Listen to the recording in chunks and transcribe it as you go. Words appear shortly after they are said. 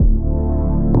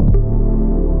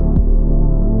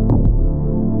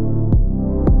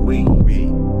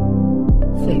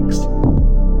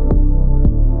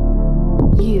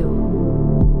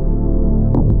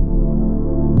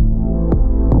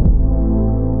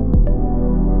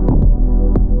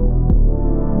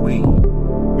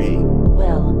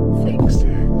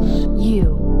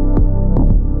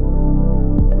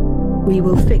We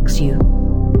will fix you.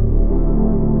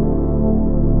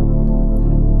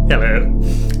 Hello,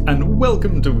 and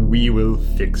welcome to We Will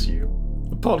Fix You,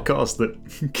 a podcast that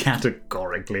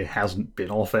categorically hasn't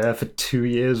been off air for 2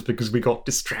 years because we got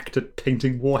distracted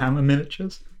painting Warhammer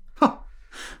miniatures. Ha!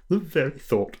 The very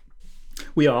thought.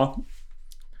 We are,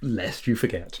 lest you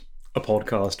forget, a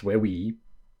podcast where we,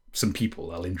 some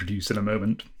people I'll introduce in a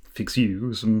moment, fix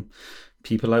you, some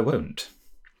people I won't.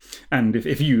 And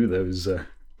if you, those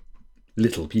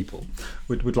little people,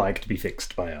 would like to be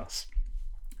fixed by us,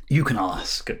 you can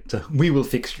ask at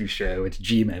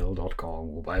wewillfixyoushow@gmail.com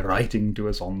or by writing to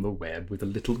us on the web with a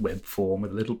little web form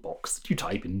with a little box that you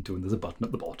type into, and there's a button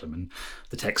at the bottom and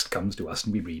the text comes to us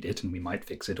and we read it and we might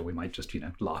fix it or we might just,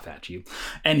 laugh at you.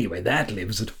 Anyway, that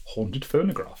lives at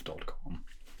hauntedphonograph.com.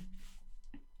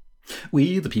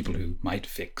 We, the people who might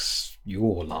fix you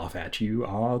or laugh at you,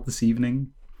 are this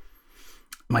evening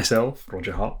myself,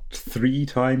 Roger Hart, 3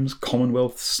 times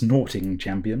Commonwealth snorting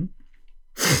champion.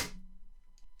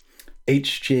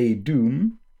 H.J.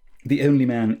 Doom, the only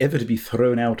man ever to be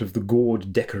thrown out of the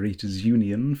Gourd Decorators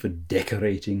Union for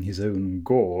decorating his own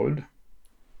gourd.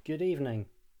 Good evening.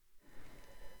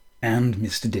 And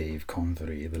Mr. Dave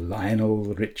Convery, the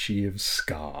Lionel Richie of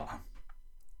Scar.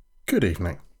 Good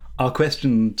evening. Our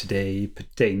question today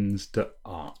pertains to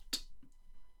art.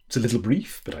 It's a little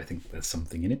brief, but I think there's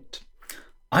something in it.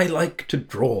 I like to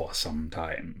draw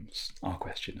sometimes, our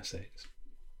questioner says.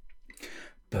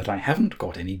 But I haven't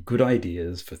got any good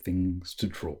ideas for things to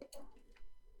draw.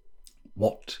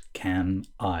 What can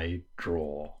I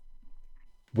draw?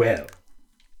 Well,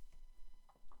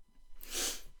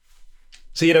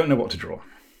 so you don't know what to draw.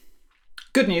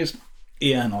 Good news,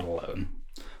 you're not alone.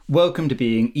 Welcome to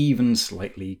being even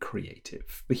slightly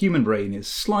creative. The human brain is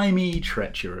slimy,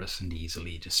 treacherous, and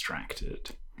easily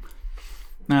distracted.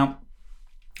 Now,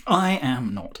 I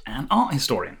am not an art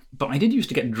historian, but I did used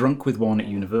to get drunk with one at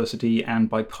university, and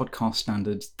by podcast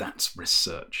standards, that's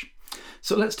research.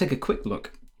 So let's take a quick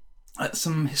look at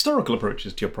some historical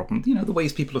approaches to your problem, the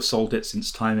ways people have solved it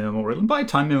since time immemorial. And by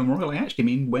time immemorial, I actually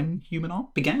mean when human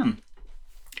art began.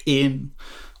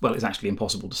 It's actually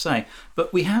impossible to say,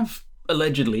 but we have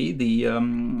allegedly the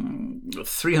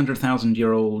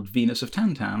 300,000-year-old Venus of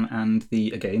Tantan and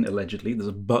allegedly, there's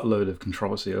a buttload of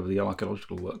controversy over the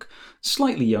archaeological work,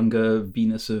 slightly younger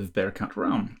Venus of Berkat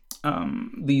Raum.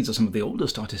 These are some of the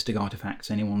oldest artistic artifacts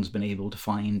anyone's been able to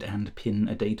find and pin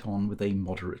a date on with a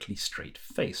moderately straight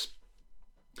face.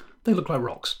 They look like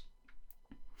rocks.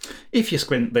 If you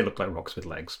squint, they look like rocks with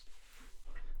legs.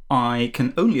 I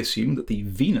can only assume that the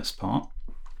Venus part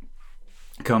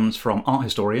comes from art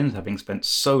historians having spent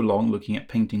so long looking at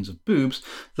paintings of boobs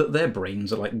that their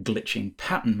brains are like glitching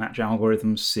pattern match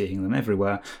algorithms, seeing them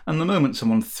everywhere, and the moment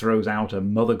someone throws out a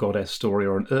mother goddess story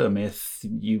or an myth,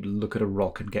 you look at a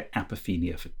rock and get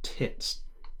apophenia for tits.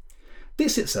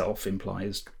 This itself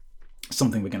implies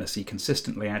something we're going to see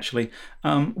consistently, actually.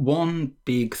 One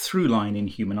big through line in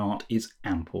human art is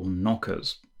ample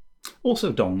knockers.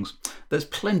 Also dongs. There's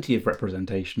plenty of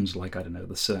representations like,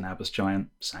 the Cernabus giant,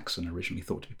 Saxon originally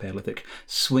thought to be Paleolithic,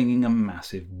 swinging a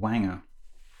massive wanger.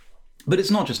 But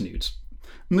it's not just nudes.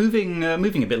 Moving a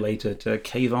bit later to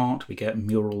cave art, we get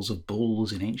murals of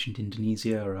bulls in ancient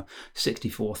Indonesia, a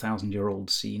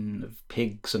 64,000-year-old scene of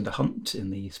pigs and a hunt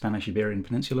in the Spanish Iberian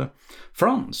Peninsula.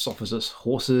 France offers us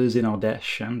horses in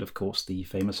Ardèche, and of course the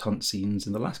famous hunt scenes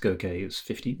in the Lascaux caves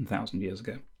 15,000 years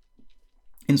ago.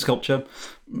 In sculpture,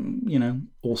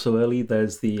 also early,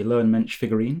 there's the Lowenmensch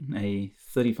figurine, a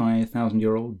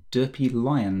 35,000-year-old derpy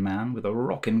lion man with a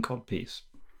rockin' codpiece.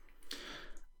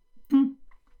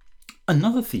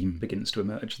 Another theme begins to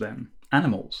emerge then,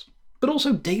 animals, but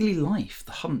also daily life,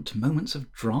 the hunt, moments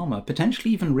of drama,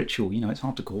 potentially even ritual. It's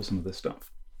hard to call some of this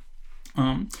stuff.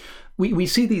 We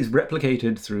see these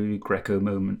replicated through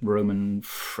Greco-Roman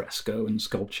fresco and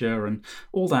sculpture and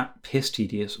all that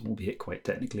piss-tedious, albeit quite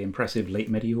technically impressive, late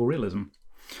medieval realism.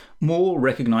 More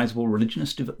recognisable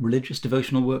religious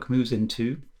devotional work moves in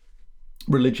too.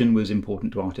 Religion was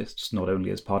important to artists, not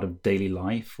only as part of daily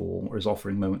life or as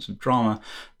offering moments of drama,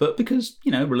 but because,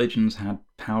 religions had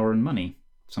power and money,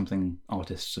 something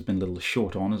artists have been a little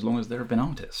short on as long as there have been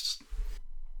artists.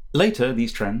 Later,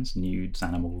 these trends, nudes,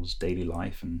 animals, daily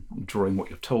life, and drawing what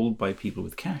you're told by people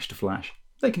with cash to flash,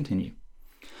 they continue.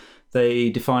 They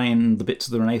define the bits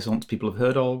of the Renaissance people have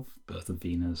heard of, Birth of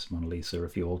Venus, Mona Lisa, a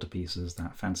few altarpieces,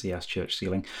 that fancy-ass church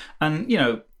ceiling, and,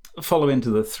 follow into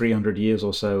the 300 years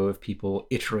or so of people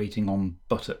iterating on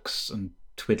buttocks and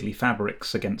twiddly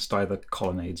fabrics against either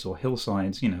colonnades or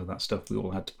hillsides, that stuff we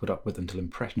all had to put up with until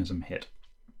Impressionism hit.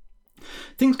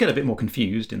 Things get a bit more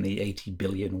confused in the 80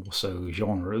 billion or so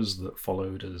genres that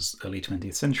followed as early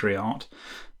 20th century art,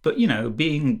 but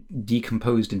being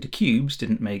decomposed into cubes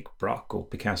didn't make Braque or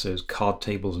Picasso's card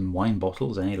tables and wine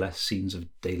bottles any less scenes of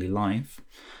daily life,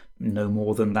 no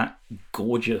more than that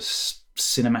gorgeous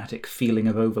cinematic feeling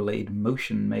of overlaid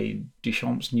motion made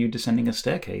Duchamp's Nude Descending a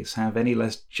Staircase have any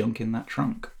less junk in that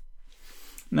trunk.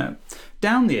 No,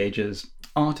 down the ages,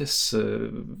 artists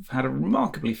have had a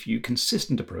remarkably few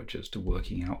consistent approaches to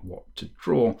working out what to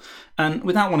draw, and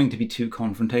without wanting to be too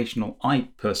confrontational, I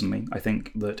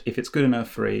think that if it's good enough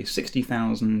for a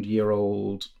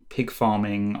 60,000-year-old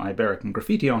pig-farming Iberican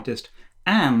graffiti artist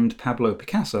and Pablo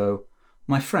Picasso,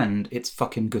 my friend, it's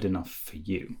fucking good enough for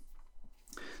you.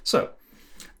 So,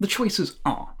 the choices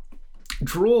are: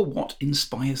 draw what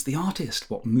inspires the artist,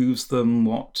 what moves them,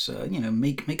 what,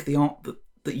 make the art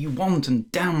that you want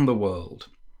and damn the world.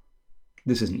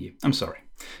 This isn't you. I'm sorry.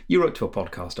 You wrote to a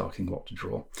podcast asking what to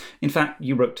draw. In fact,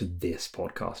 you wrote to this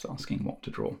podcast asking what to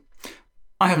draw.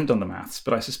 I haven't done the maths,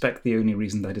 but I suspect the only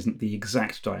reason that isn't the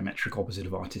exact diametric opposite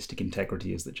of artistic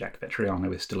integrity is that Jack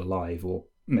Vetriano is still alive, or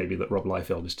maybe that Rob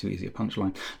Liefeld is too easy a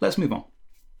punchline. Let's move on.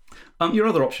 Your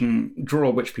other option,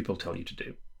 draw which people tell you to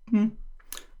do.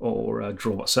 Or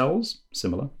draw what sells,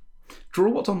 similar. Draw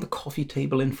what's on the coffee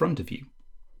table in front of you.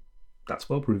 That's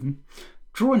well proven.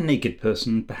 Draw a naked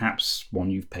person, perhaps one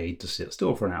you've paid to sit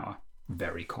still for an hour.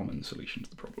 Very common solution to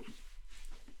the problem.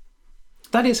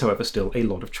 That is, however, still a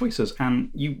lot of choices,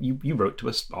 and you wrote to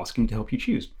us asking to help you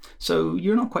choose. So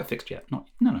you're not quite fixed yet. Not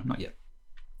yet.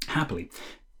 Happily,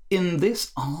 in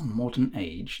this our modern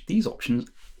age, these options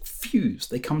fuse,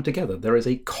 they come together. There is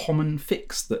a common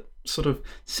fix that sort of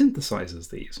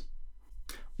synthesizes these.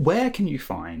 Where can you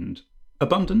find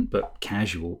abundant but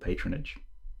casual patronage?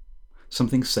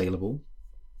 Something saleable,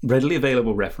 readily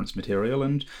available reference material,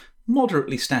 and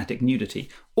moderately static nudity,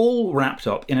 all wrapped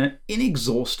up in an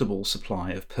inexhaustible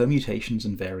supply of permutations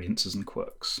and variances and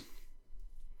quirks.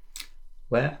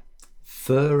 Where?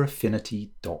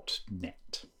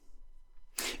 furaffinity.net.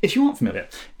 If you aren't familiar,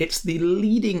 it's the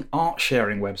leading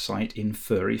art-sharing website in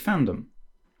furry fandom.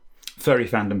 Furry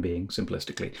fandom being,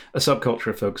 simplistically, a subculture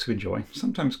of folks who enjoy,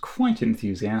 sometimes quite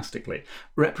enthusiastically,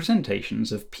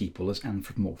 representations of people as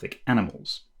anthropomorphic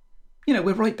animals.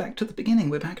 We're right back to the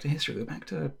beginning. We're back to history. We're back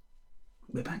to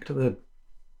the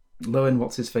Lowen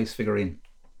What's-His-Face figurine.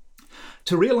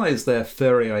 To realise their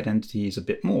furry identities a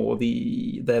bit more,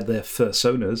 their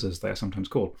fursonas, as they're sometimes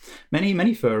called, many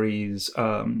furries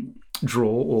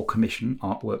draw or commission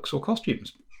artworks or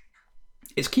costumes.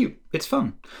 It's cute, it's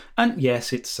fun, and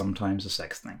yes, it's sometimes a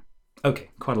sex thing. Okay,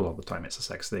 quite a lot of the time it's a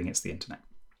sex thing. It's the internet.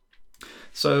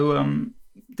 So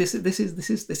this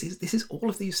is all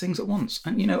of these things at once.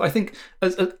 And I think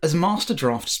as master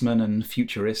draftsman and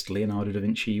futurist Leonardo da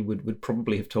Vinci would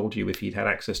probably have told you if he'd had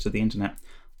access to the internet,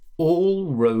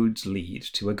 all roads lead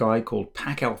to a guy called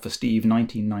Pack Alpha Steve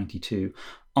 1992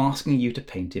 asking you to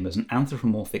paint him as an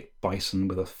anthropomorphic bison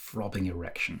with a throbbing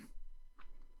erection.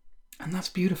 And that's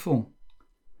beautiful.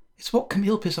 It's what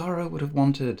Camille Pissarro would have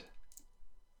wanted.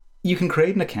 You can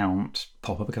create an account,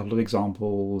 pop up a couple of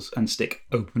examples, and stick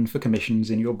open for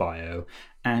commissions in your bio,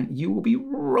 and you will be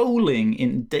rolling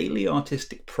in daily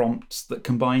artistic prompts that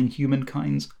combine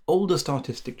humankind's oldest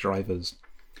artistic drivers.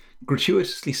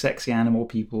 Gratuitously sexy animal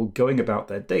people going about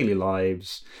their daily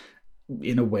lives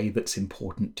in a way that's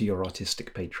important to your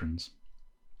artistic patrons.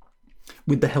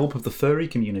 With the help of the furry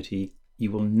community, you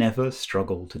will never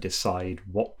struggle to decide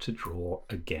what to draw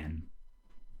again.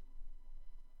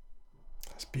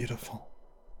 That's beautiful.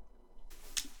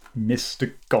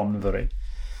 Mr. Convery.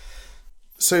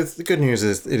 So the good news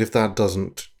is that if that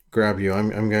doesn't grab you,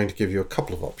 I'm going to give you a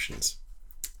couple of options.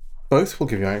 Both will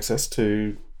give you access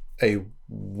to a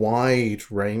wide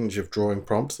range of drawing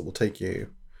prompts that will take you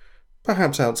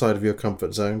perhaps outside of your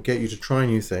comfort zone, get you to try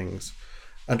new things,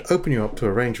 and open you up to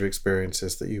a range of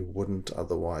experiences that you wouldn't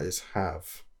otherwise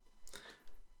have.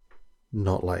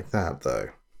 Not like that, though.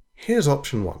 Here's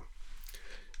option one.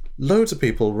 Loads of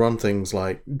people run things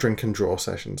like drink and draw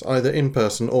sessions, either in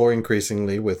person or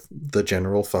increasingly with the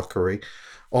general fuckery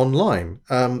online.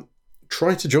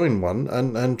 Try to join one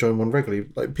and join one regularly.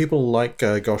 Like people like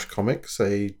Gosh Comics,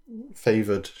 a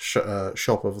favoured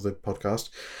shop of the podcast.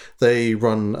 They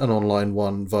run an online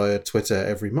one via Twitter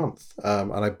every month,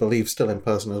 and I believe still in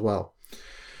person as well.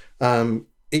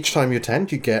 Each time you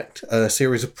attend, you get a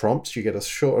series of prompts. You get a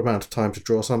short amount of time to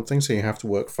draw something, so you have to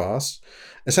work fast.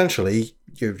 Essentially,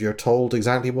 you're told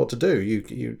exactly what to do.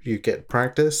 You get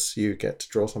practice, you get to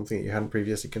draw something that you hadn't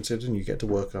previously considered, and you get to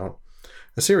work on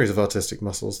a series of artistic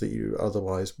muscles that you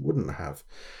otherwise wouldn't have.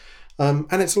 And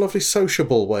it's a lovely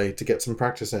sociable way to get some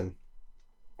practice in.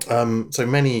 So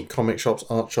many comic shops,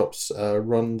 art shops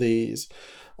run these.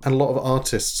 And a lot of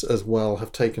artists as well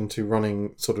have taken to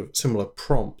running sort of similar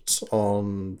prompts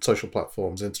on social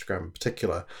platforms, Instagram in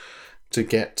particular, to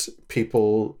get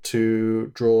people to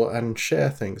draw and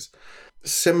share things.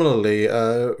 Similarly,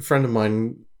 a friend of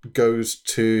mine goes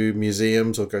to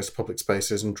museums or goes to public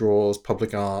spaces and draws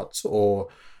public art or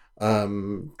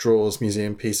draws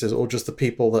museum pieces or just the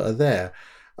people that are there,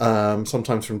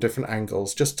 sometimes from different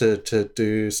angles, just to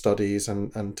do studies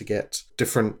and to get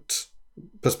different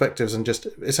perspectives and just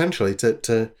essentially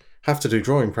to have to do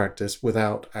drawing practice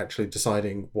without actually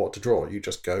deciding what to draw. You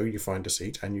just go, you find a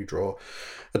seat, and you draw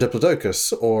a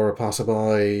diplodocus or a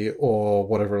passerby or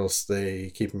whatever else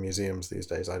they keep in museums these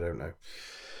days. I don't know.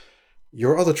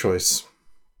 Your other choice,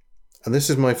 and this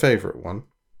is my favourite one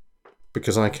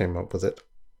because I came up with it.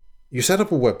 You set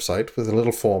up a website with a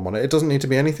little form on it. It doesn't need to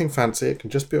be anything fancy. It can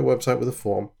just be a website with a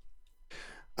form.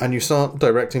 And you start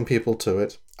directing people to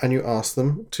it, and you ask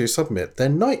them to submit their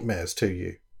nightmares to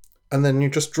you. And then you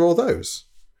just draw those.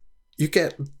 You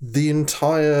get the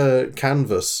entire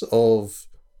canvas of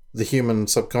the human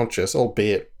subconscious,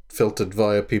 albeit filtered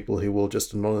via people who will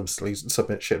just anonymously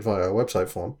submit shit via a website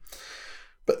form.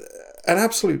 But an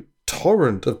absolute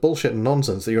torrent of bullshit and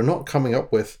nonsense that you're not coming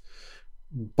up with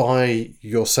by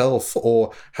yourself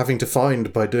or having to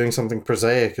find by doing something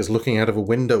prosaic as looking out of a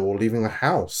window or leaving the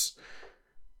house.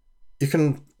 You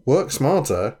can work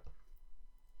smarter,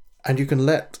 and you can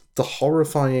let the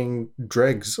horrifying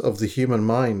dregs of the human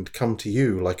mind come to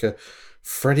you like a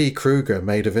Freddy Krueger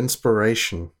made of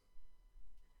inspiration.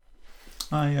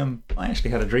 I actually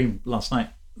had a dream last night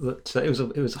that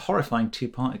it was a horrifying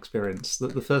 2-part experience.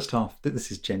 That the first half,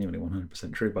 this is genuinely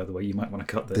 100% true, by the way. You might want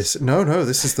to cut this. No,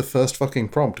 this is the first fucking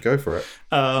prompt. Go for it.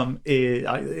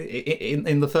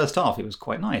 In the first half, it was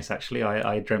quite nice actually.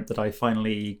 I dreamt that I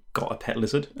finally got a pet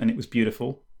lizard, and it was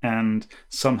beautiful. And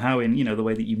somehow, in the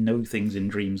way that you know things in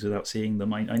dreams without seeing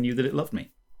them, I knew that it loved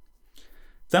me.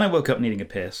 Then I woke up needing a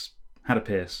piss, had a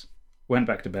piss, went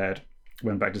back to bed,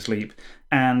 went back to sleep,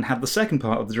 and had the second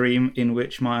part of the dream in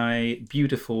which my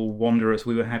beautiful, wondrous,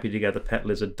 we were happy together pet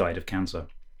lizard died of cancer.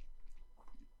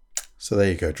 So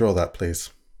there you go. Draw that, please.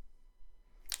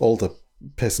 All the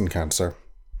piss and cancer.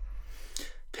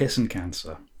 Piss and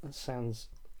cancer. That sounds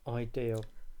ideal.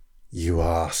 You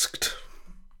asked.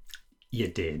 You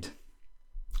did.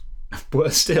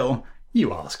 Worse still,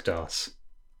 you asked us.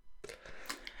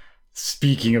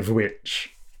 Speaking of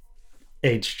which,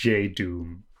 H.J.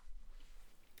 Doom.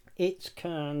 It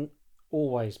can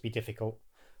always be difficult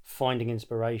finding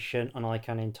inspiration, and I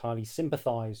can entirely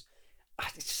sympathise.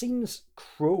 It seems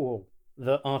cruel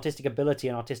that artistic ability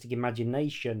and artistic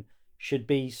imagination should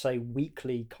be so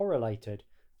weakly correlated.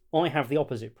 I have the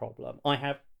opposite problem. I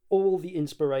have all the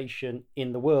inspiration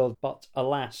in the world, but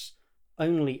alas,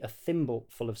 only a thimble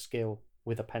full of skill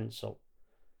with a pencil.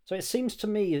 So it seems to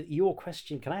me that your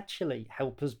question can actually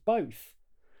help us both.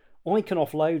 I can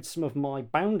offload some of my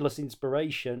boundless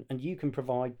inspiration, and you can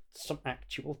provide some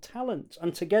actual talent.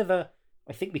 And together,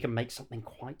 I think we can make something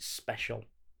quite special.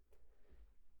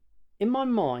 In my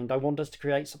mind, I want us to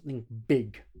create something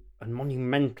big and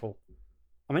monumental.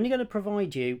 I'm only going to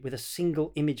provide you with a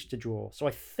single image to draw, so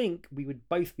I think we would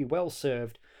both be well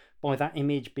served by that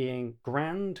image being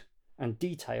grand and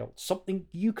detailed, something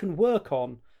you can work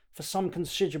on for some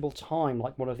considerable time,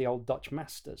 like one of the old Dutch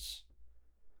masters.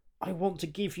 I want to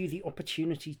give you the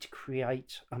opportunity to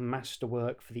create a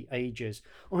masterwork for the ages.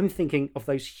 I'm thinking of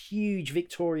those huge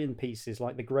Victorian pieces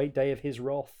like The Great Day of His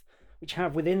Wrath, which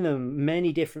have within them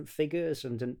many different figures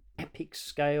and an epic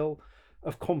scale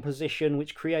of composition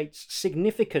which creates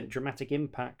significant dramatic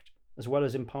impact as well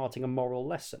as imparting a moral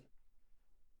lesson.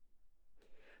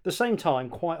 At the same time,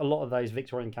 quite a lot of those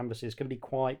Victorian canvases can be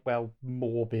quite,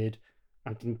 morbid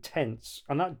and intense,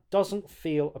 and that doesn't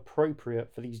feel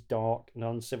appropriate for these dark and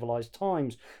uncivilized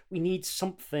times. We need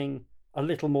something a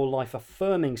little more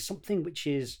life-affirming, something which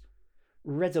is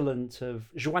redolent of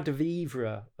joie de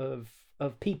vivre,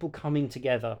 of people coming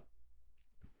together.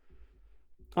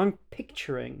 I'm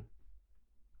picturing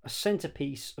a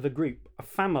centerpiece of a group, a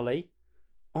family,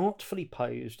 artfully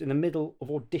posed in the middle of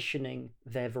auditioning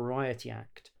their variety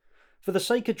act. For the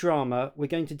sake of drama, we're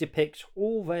going to depict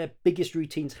all their biggest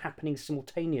routines happening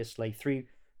simultaneously through,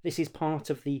 this is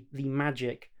part of the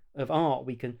magic of art.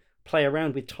 We can play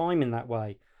around with time in that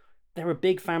way. They're a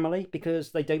big family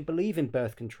because they don't believe in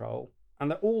birth control,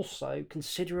 and they're also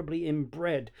considerably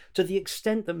inbred to the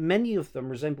extent that many of them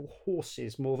resemble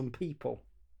horses more than people.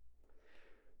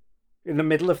 In the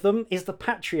middle of them is the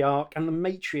patriarch and the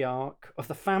matriarch of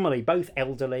the family, both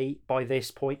elderly by this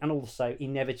point and also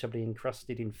inevitably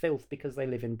encrusted in filth because they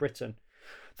live in Britain.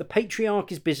 The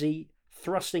patriarch is busy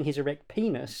thrusting his erect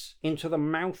penis into the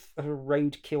mouth of a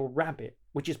roadkill rabbit,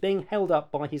 which is being held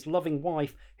up by his loving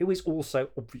wife, who is also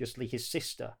obviously his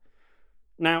sister.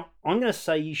 Now, I'm going to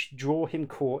say you should draw him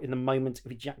caught in the moment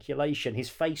of ejaculation, his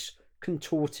face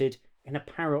contorted in a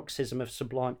paroxysm of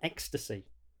sublime ecstasy.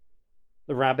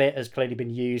 The rabbit has clearly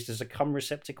been used as a cum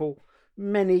receptacle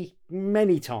many,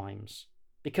 many times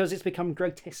because it's become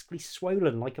grotesquely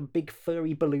swollen like a big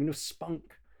furry balloon of spunk.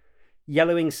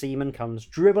 Yellowing semen comes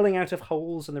dribbling out of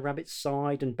holes in the rabbit's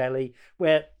side and belly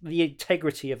where the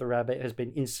integrity of the rabbit has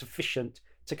been insufficient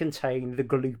to contain the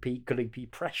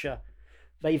gloopy pressure.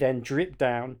 They then drip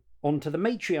down onto the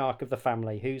matriarch of the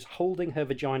family, who's holding her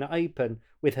vagina open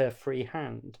with her free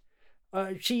hand.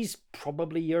 She's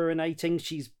probably urinating,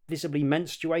 she's visibly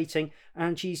menstruating,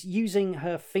 and she's using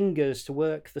her fingers to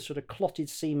work the sort of clotted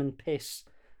semen, piss,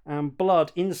 and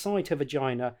blood inside her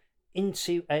vagina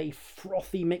into a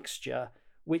frothy mixture,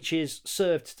 which is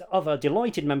served to other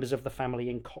delighted members of the family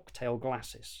in cocktail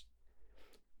glasses.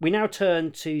 We now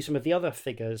turn to some of the other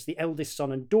figures, the eldest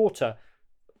son and daughter,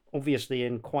 obviously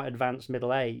in quite advanced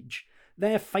middle age.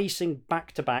 They're facing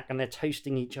back to back and they're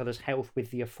toasting each other's health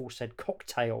with the aforesaid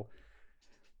cocktail,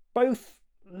 both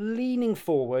leaning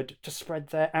forward to spread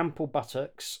their ample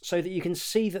buttocks so that you can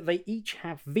see that they each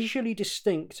have visually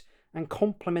distinct and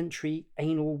complementary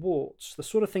anal warts, the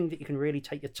sort of thing that you can really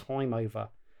take your time over.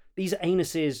 These are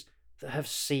anuses that have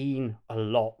seen a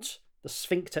lot. The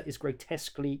sphincter is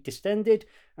grotesquely distended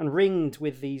and ringed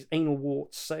with these anal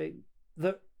warts, so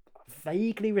that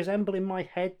vaguely resemble in my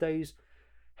head those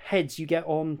heads you get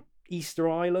on Easter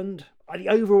Island. The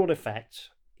overall effect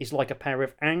is like a pair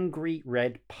of angry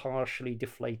red, partially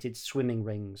deflated swimming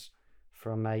rings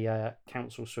from a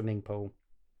council swimming pool.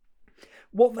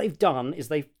 What they've done is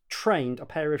they've trained a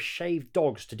pair of shaved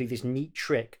dogs to do this neat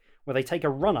trick where they take a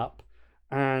run up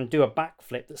and do a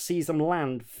backflip that sees them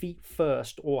land feet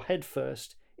first or head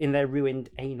first in their ruined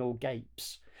anal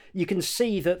gapes. You can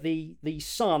see that the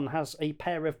son has a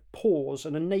pair of paws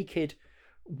and a naked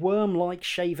worm-like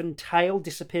shaven tail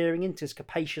disappearing into his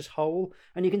capacious hole,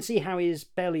 and you can see how his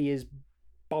belly is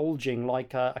bulging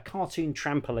like a cartoon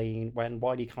trampoline when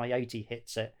Wile E. Coyote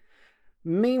hits it.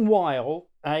 Meanwhile,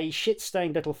 a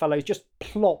shit-stained little fellow's just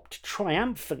plopped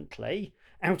triumphantly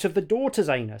out of the daughter's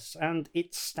anus, and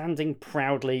it's standing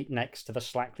proudly next to the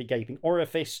slackly gaping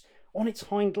orifice on its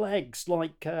hind legs,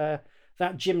 like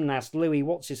that gymnast Louis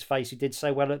What's-His-Face who did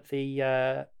so well at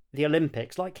the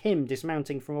Olympics, like him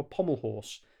dismounting from a pommel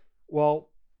horse, while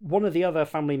one of the other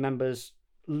family members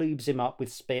lubes him up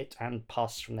with spit and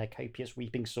pus from their copious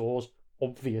weeping sores,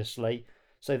 obviously,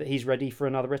 so that he's ready for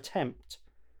another attempt.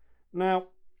 Now,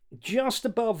 just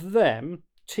above them,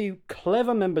 two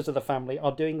clever members of the family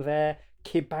are doing their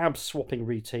kebab swapping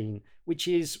routine, which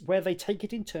is where they take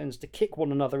it in turns to kick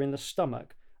one another in the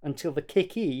stomach until the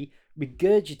kickee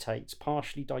regurgitates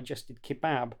partially digested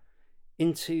kebab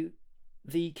into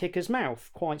the kicker's mouth,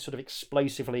 quite sort of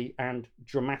explosively and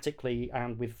dramatically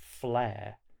and with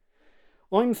flair.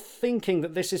 I'm thinking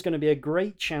that this is going to be a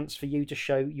great chance for you to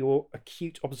show your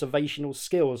acute observational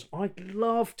skills. I'd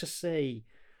love to see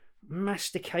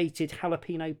masticated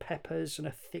jalapeno peppers and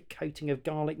a thick coating of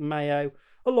garlic mayo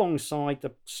alongside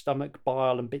the stomach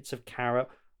bile and bits of carrot,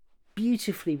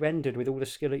 beautifully rendered with all the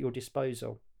skill at your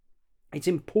disposal. It's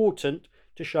important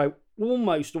to show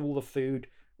almost all the food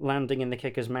landing in the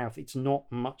kicker's mouth. It's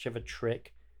not much of a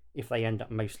trick if they end up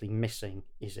mostly missing,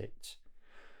 is it?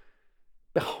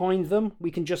 Behind them, we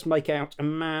can just make out a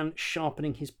man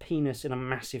sharpening his penis in a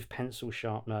massive pencil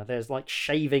sharpener. There's like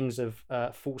shavings of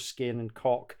foreskin and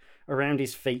cock around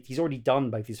his feet. He's already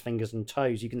done both his fingers and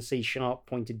toes. You can see sharp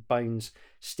pointed bones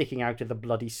sticking out of the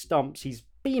bloody stumps. He's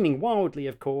beaming wildly,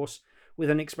 of course, with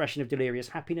an expression of delirious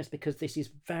happiness, because this is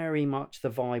very much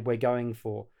the vibe we're going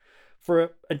for. For an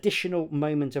additional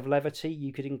moment of levity,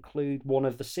 you could include one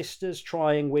of the sisters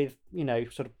trying with,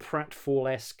 sort of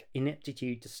pratfall-esque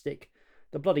ineptitude to stick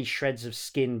the bloody shreds of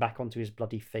skin back onto his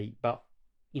bloody feet, but,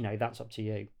 that's up to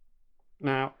you.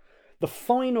 Now, the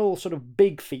final sort of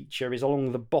big feature is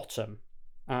along the bottom,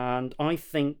 and I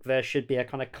think there should be a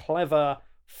kind of clever,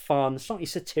 fun, slightly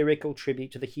satirical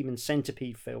tribute to the Human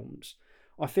Centipede films.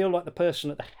 I feel like the person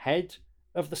at the head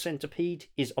of the centipede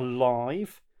is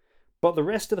alive, but the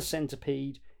rest of the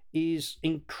centipede is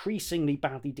increasingly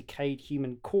badly decayed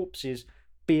human corpses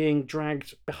being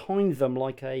dragged behind them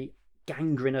like a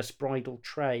gangrenous bridal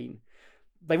train.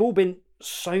 They've all been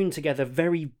sewn together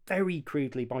very, very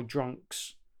crudely by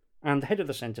drunks, and the head of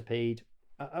the centipede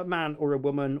A man or a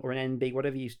woman or an NB,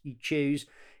 whatever you choose,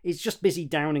 is just busy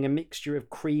downing a mixture of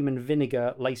cream and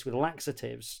vinegar laced with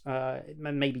laxatives.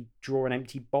 Maybe draw an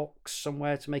empty box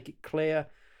somewhere to make it clear.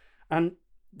 And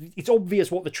it's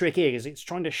obvious what the trick is. It's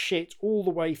trying to shit all the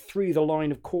way through the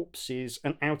line of corpses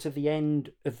and out of the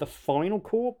end of the final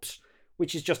corpse,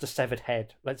 which is just a severed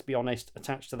head, let's be honest,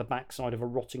 attached to the backside of a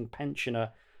rotting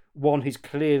pensioner, one who's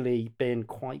clearly been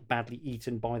quite badly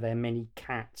eaten by their many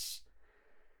cats.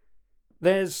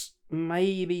 There's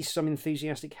maybe some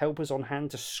enthusiastic helpers on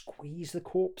hand to squeeze the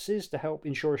corpses to help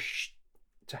ensure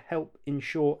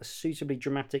a suitably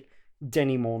dramatic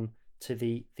denouement to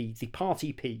the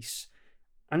party piece.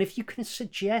 And if you can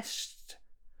suggest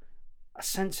a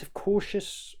sense of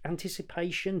cautious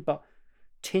anticipation, but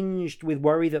tinged with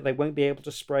worry that they won't be able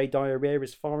to spray diarrhea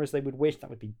as far as they would wish, that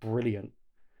would be brilliant.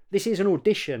 This is an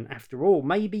audition, after all.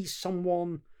 Maybe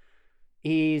someone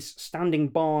is standing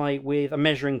by with a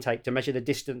measuring tape to measure the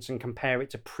distance and compare it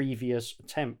to previous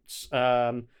attempts.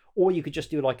 Or you could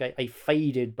just do like a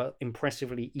faded but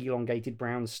impressively elongated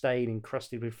brown stain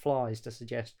encrusted with flies to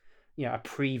suggest, a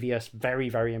previous very,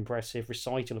 very impressive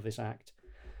recital of this act.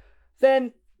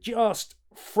 Then just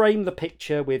frame the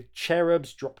picture with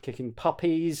cherubs drop-kicking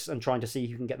puppies and trying to see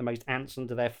who can get the most ants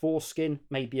under their foreskin.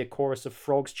 Maybe a chorus of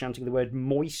frogs chanting the word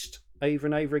moist over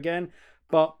and over again.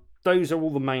 But those are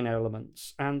all the main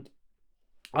elements. And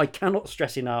I cannot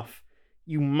stress enough,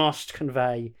 you must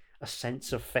convey a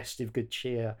sense of festive good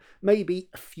cheer. Maybe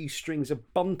a few strings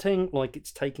of bunting, like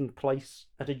it's taking place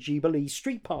at a Jubilee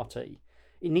street party.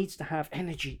 It needs to have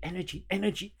energy, energy,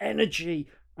 energy, energy.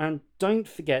 And don't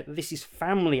forget that this is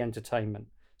family entertainment,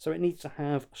 so it needs to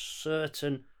have a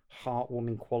certain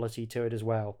heartwarming quality to it as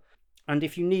well. And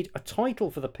if you need a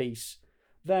title for the piece,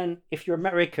 then if you're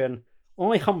American,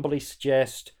 I humbly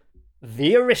suggest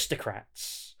The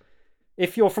Aristocrats.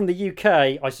 If you're from the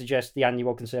UK, I suggest the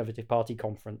annual Conservative Party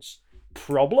conference.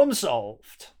 Problem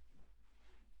solved.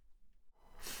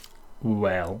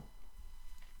 Well,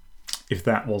 if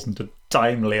that wasn't a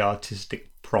timely artistic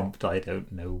prompt, I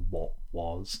don't know what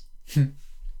was.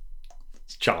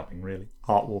 It's charming, really.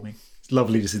 Heartwarming. It's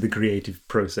lovely to see the creative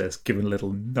process given a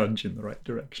little nudge in the right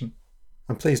direction.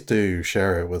 And please do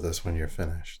share it with us when you're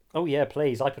finished. Oh yeah,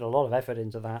 please. I put a lot of effort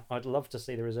into that. I'd love to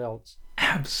see the results.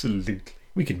 Absolutely.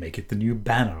 We can make it the new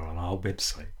banner on our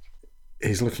website.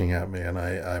 He's looking at me and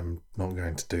I'm not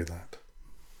going to do that.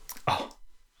 Oh,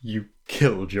 you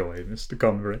killjoy, Mr.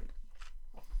 Convery.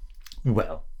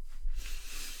 Well,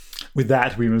 with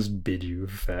that, we must bid you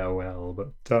farewell.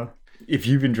 But if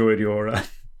you've enjoyed your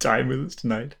time with us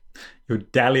tonight, your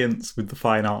dalliance with the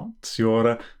fine arts,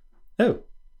 your... Oh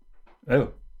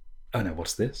no,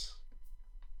 what's this?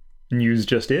 News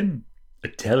just in. A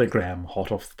telegram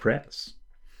hot off the press.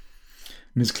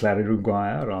 Miss Clary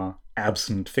Maguire, our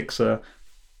absent fixer,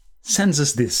 sends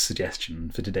us this suggestion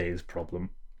for today's problem.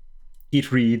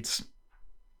 It reads,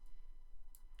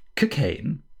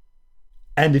 cocaine.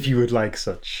 And if you would like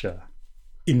such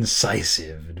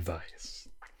incisive advice,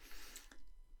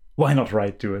 why not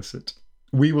write to us at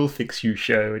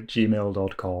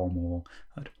wewillfixyoushow@gmail.com or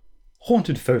at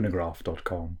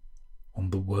hauntedphonograph.com on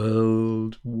the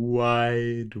World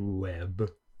Wide Web.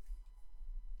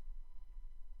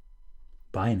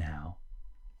 Bye now.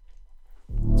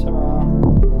 Ta-ra.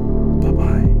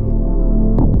 Bye-bye.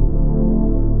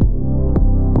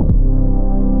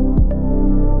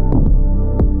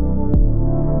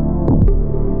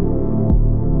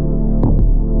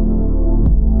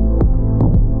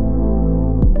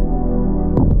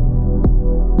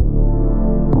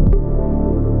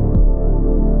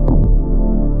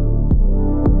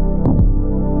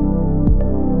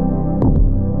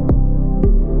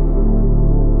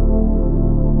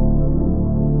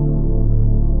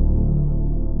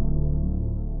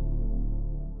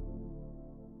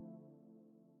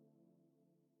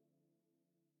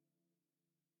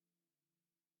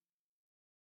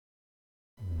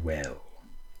 Well,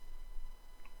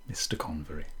 Mr.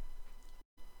 Convery.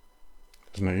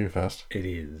 Isn't it you first? It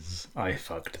is. I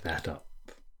fucked that up.